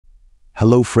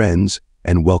Hello friends,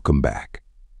 and welcome back.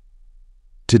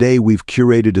 Today we've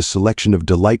curated a selection of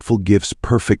delightful gifts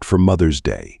perfect for Mother's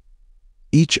Day.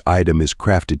 Each item is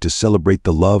crafted to celebrate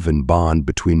the love and bond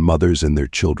between mothers and their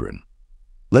children.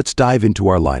 Let's dive into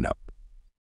our lineup.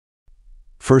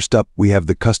 First up, we have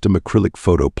the custom acrylic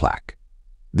photo plaque.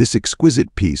 This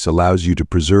exquisite piece allows you to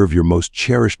preserve your most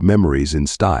cherished memories in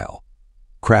style.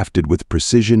 Crafted with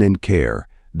precision and care,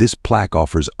 this plaque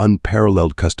offers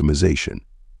unparalleled customization.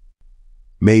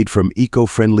 Made from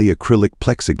eco-friendly acrylic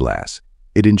plexiglass,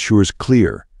 it ensures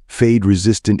clear,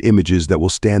 fade-resistant images that will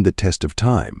stand the test of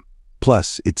time.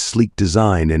 Plus, its sleek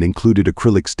design and included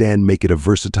acrylic stand make it a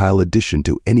versatile addition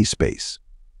to any space.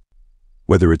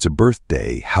 Whether it's a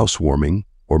birthday, housewarming,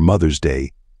 or Mother's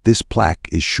Day, this plaque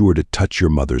is sure to touch your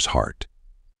mother's heart.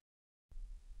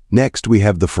 Next, we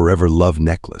have the Forever Love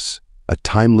necklace, a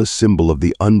timeless symbol of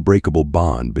the unbreakable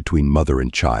bond between mother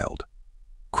and child.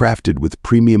 Crafted with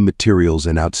premium materials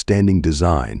and outstanding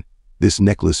design, this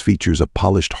necklace features a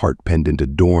polished heart pendant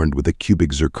adorned with a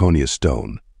cubic zirconia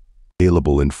stone.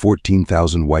 Available in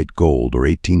 14,000 white gold or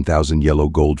 18,000 yellow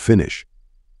gold finish.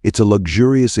 It's a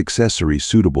luxurious accessory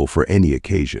suitable for any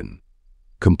occasion.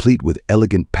 Complete with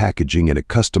elegant packaging and a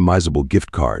customizable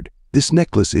gift card, this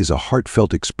necklace is a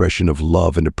heartfelt expression of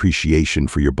love and appreciation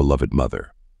for your beloved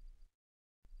mother.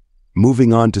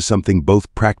 Moving on to something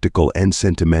both practical and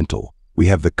sentimental, we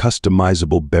have the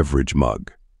customizable beverage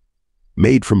mug.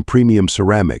 Made from premium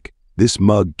ceramic, this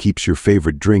mug keeps your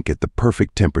favorite drink at the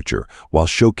perfect temperature while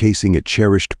showcasing a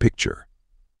cherished picture.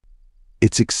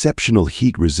 Its exceptional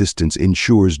heat resistance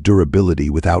ensures durability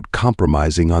without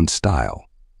compromising on style.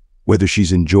 Whether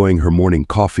she's enjoying her morning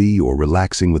coffee or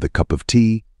relaxing with a cup of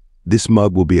tea, this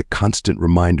mug will be a constant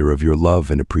reminder of your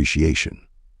love and appreciation.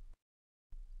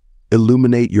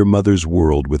 Illuminate your mother's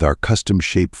world with our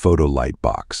custom-shaped photo light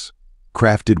box.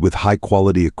 Crafted with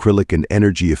high-quality acrylic and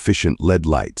energy-efficient LED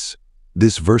lights,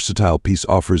 this versatile piece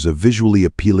offers a visually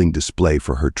appealing display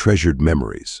for her treasured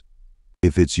memories.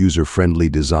 With its user-friendly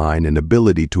design and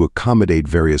ability to accommodate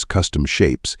various custom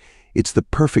shapes, it's the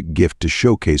perfect gift to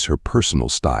showcase her personal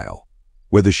style.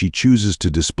 Whether she chooses to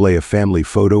display a family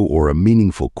photo or a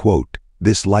meaningful quote,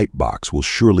 this light box will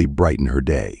surely brighten her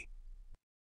day.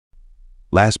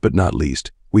 Last but not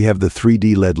least, we have the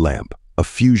 3D LED lamp, a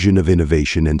fusion of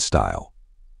innovation and style.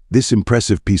 This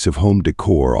impressive piece of home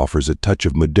decor offers a touch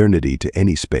of modernity to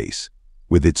any space.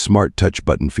 With its smart touch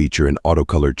button feature and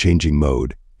auto-color changing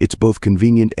mode, it's both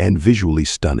convenient and visually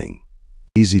stunning.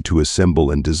 Easy to assemble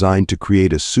and designed to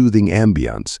create a soothing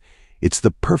ambiance, it's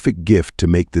the perfect gift to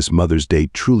make this Mother's Day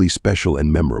truly special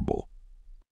and memorable.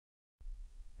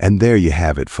 And there you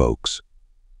have it, folks.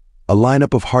 A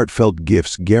lineup of heartfelt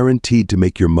gifts guaranteed to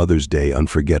make your Mother's Day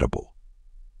unforgettable.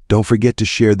 Don't forget to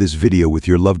share this video with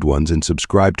your loved ones and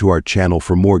subscribe to our channel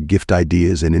for more gift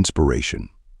ideas and inspiration.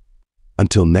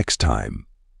 Until next time,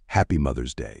 happy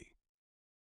Mother's Day.